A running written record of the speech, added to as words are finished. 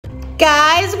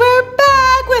Guys, we're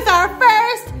back with our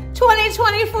first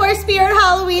 2024 Spirit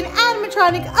Halloween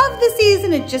animatronic of the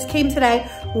season. It just came today.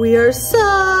 We are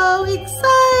so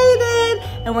excited.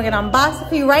 And we're gonna unbox it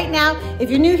for you right now.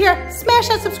 If you're new here, smash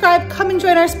that subscribe, come and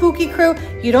join our spooky crew.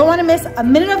 You don't wanna miss a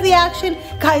minute of the action.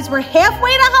 Guys, we're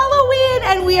halfway to Halloween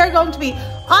and we are going to be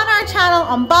on our channel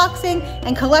unboxing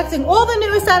and collecting all the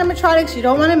newest animatronics. You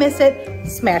don't wanna miss it.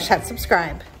 Smash that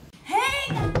subscribe.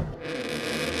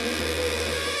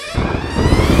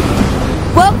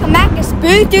 Welcome back to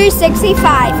Spook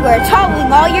 365. We're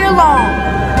traveling all year long.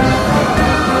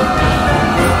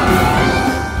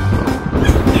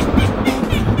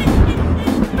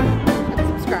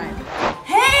 Subscribe.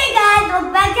 Hey guys,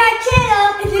 welcome back to our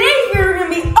channel. And today we're going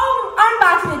to be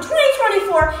unboxing the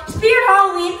 2024 Spirit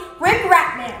Halloween Rick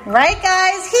Ratman. Right,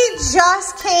 guys? He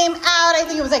just came out. I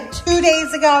think it was like 2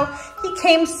 days ago. He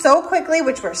came so quickly,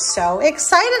 which we're so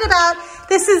excited about.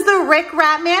 This is the Rick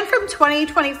Ratman from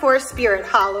 2024 Spirit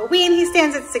Halloween. He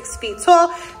stands at 6 feet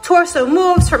tall. Torso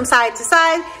moves from side to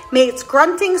side, makes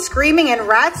grunting, screaming, and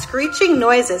rat screeching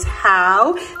noises.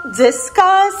 How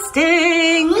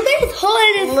disgusting. Look at his hole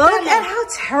in his Look stomach. at how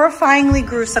terrifyingly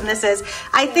gruesome this is.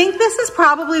 I think this is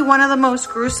probably one of the most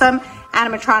gruesome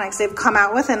animatronics they've come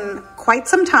out with in quite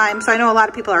some time. So I know a lot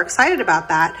of people are excited about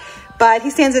that. But he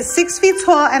stands at 6 feet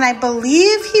tall, and I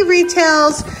believe he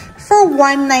retails for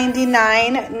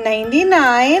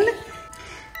 $199.99.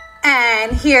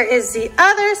 And here is the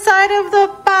other side of the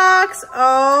box.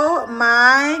 Oh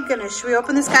my goodness. Should we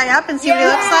open this guy up and see what he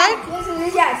looks like?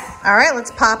 Yes. All right,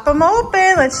 let's pop him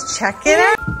open. Let's check it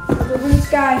out. Open this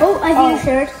guy. Oh, I see a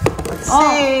shirt. Let's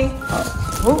see.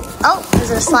 Oh, is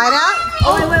it a slide out?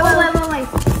 Oh, wait.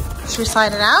 Should we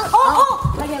slide it out?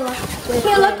 Oh. Okay, look.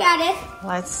 Here, look at it.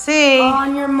 Let's see.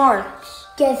 On your marks.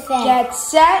 Get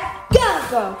set,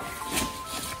 go.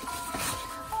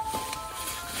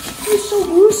 It's so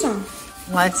gruesome.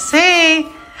 Let's see.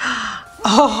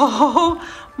 Oh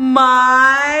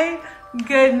my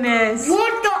goodness.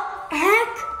 What the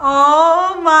heck?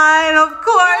 Oh my, and of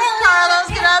course Carlo's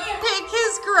gonna pick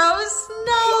his gross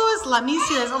nose. Let me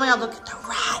see this. Oh my God, look at the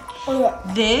rat. Oh, yeah.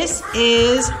 This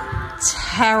is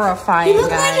terrifying, He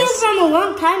looked like he guys. was from a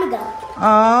long time ago.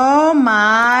 Oh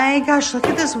my gosh, look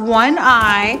at this one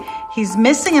eye. He's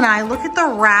missing an eye. Look at the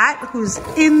rat who's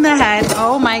in the head.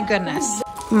 Oh my goodness.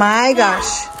 My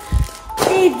gosh.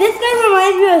 Hey, this guy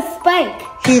reminds me of Spike.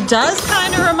 He does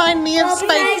kind of remind me of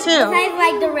Spike too. Besides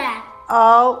like the rat.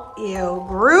 Oh, ew,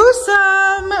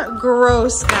 gruesome.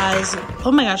 Gross, guys.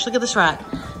 Oh my gosh, look at this rat.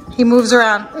 He moves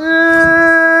around.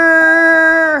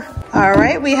 All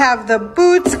right, we have the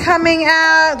boots coming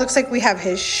out. Looks like we have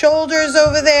his shoulders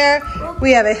over there.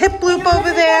 We have a hip loop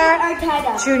over there.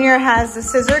 Junior has the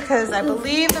scissor because I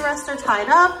believe the rest are tied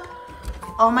up.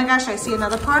 Oh my gosh, I see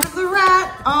another part of the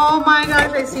rat. Oh my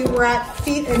gosh, I see rat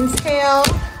feet and tail.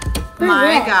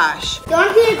 My gosh.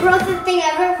 Don't see the grossest thing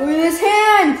ever? Look at his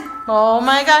hand. Oh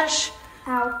my gosh.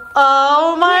 Ow.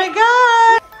 Oh my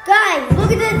God. Guys,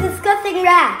 look at this disgusting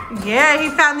rat. Yeah,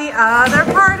 he found the other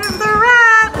part of the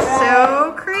rat.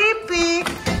 So creepy.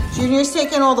 Junior's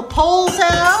taking all the poles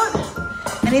out.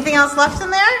 Anything else left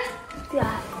in there?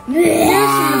 Yeah.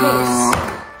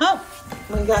 Oh,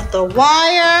 we got the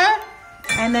wire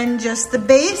and then just the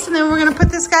base, and then we're gonna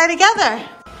put this guy together.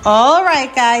 All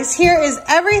right, guys, here is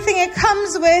everything it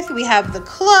comes with. We have the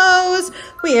clothes,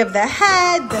 we have the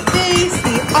head, the base,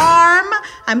 the arm.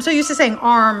 I'm so used to saying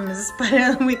arms, but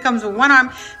it comes with one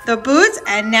arm, the boots,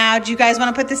 and now do you guys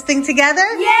want to put this thing together?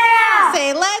 Yeah!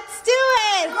 Say, let's do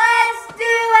it! Let's do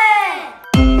it!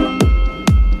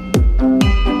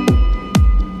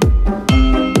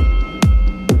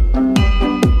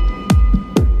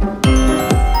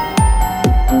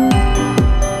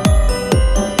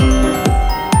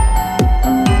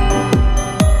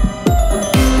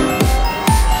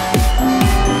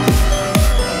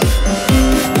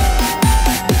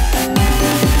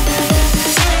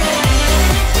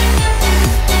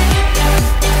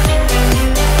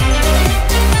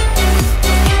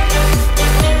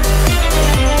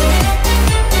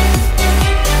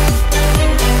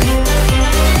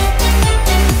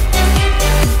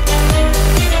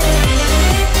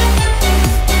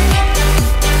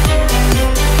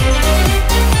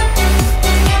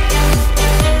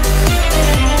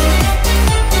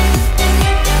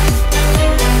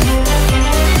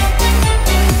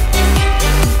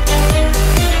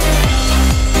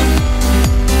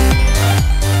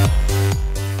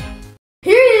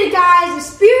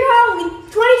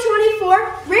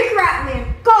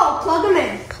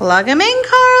 Plug him in,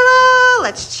 Carlo.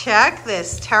 Let's check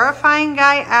this terrifying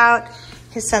guy out.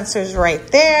 His sensor's right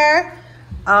there.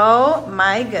 Oh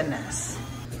my goodness.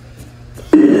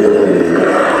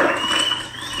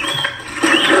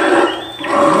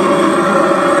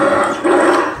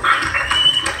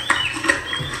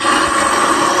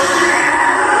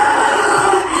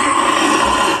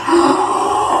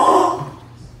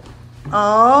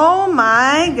 Oh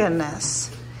my goodness.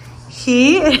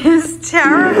 He is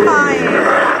terrifying.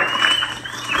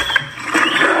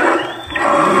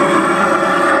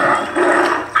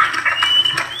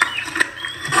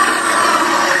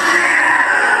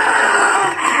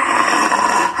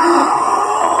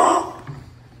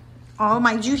 Oh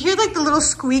my, do you hear like the little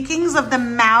squeakings of the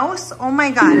mouse? Oh my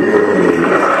God. Do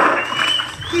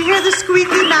you hear the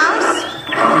squeaky mouse?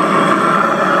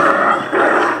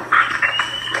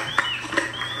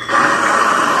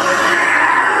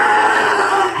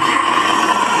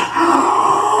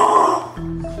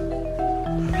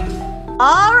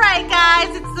 All right,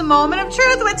 guys, it's the moment of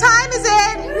truth. What time is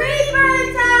it?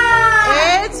 Reaper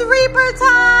time! It's Reaper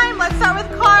time. Let's start with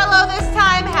Carlo this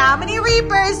time. How many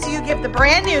Reapers do you give the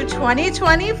brand new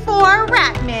 2024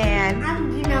 Ratman?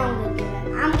 I'm giving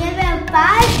him 5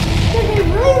 because I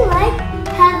really like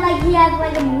how he has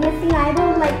like a missing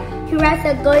eyeball, like two rats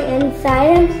that go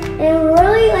inside him, and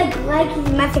really like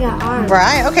he's missing an arm.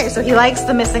 Right. Okay. So he likes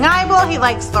the missing eyeball. He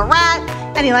likes the rat.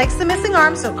 And he likes the missing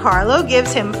arm, so Carlo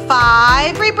gives him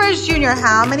 5 Reapers. Junior,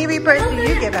 how many Reapers do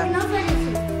you give him?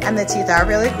 And the teeth are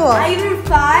really cool. I give him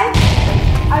 5.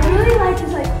 I really like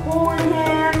this hole in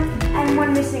him, and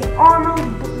one missing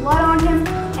arm, blood on him,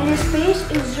 and his face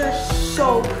is just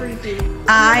so creepy.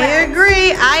 I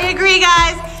agree,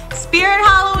 guys. Spirit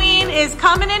Halloween is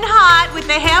coming in hot with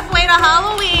the halfway to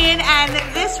Halloween, and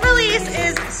this release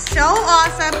is so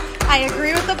awesome. I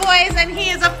agree with the boys, and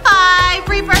he is a 5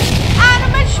 Reaper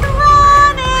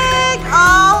animatronic.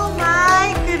 Oh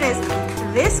my goodness.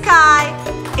 This guy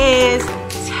is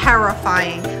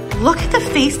terrifying. Look at the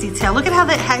face detail. Look at how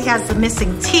he has the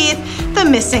missing teeth, the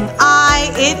missing eye.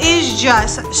 It is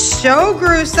just so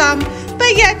gruesome,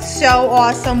 but yet so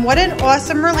awesome. What an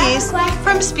awesome release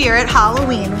from Spirit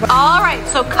Halloween. All right,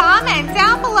 so comment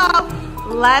down below.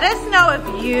 Let us know if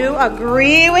you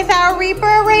agree with our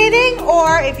Reaper rating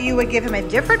or if you would give him a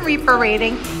different Reaper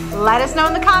rating. Let us know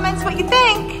in the comments what you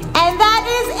think. And that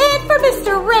is it for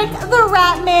Mr. Rick the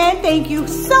Ratman. Thank you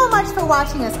so much for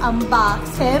watching us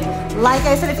unbox him. Like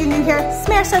I said, if you're new here,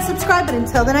 smash that subscribe button.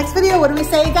 Until the next video, what do we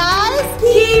say, guys?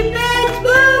 Keep it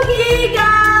spooky,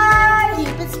 guys!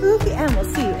 Keep it spooky, and we'll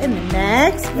see you in the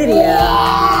next video.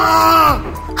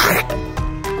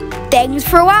 Thanks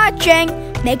for watching.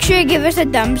 Make sure you give us a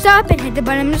thumbs up and hit the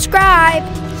button to subscribe.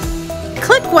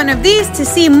 Click one of these to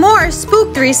see more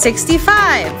Spook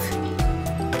 365.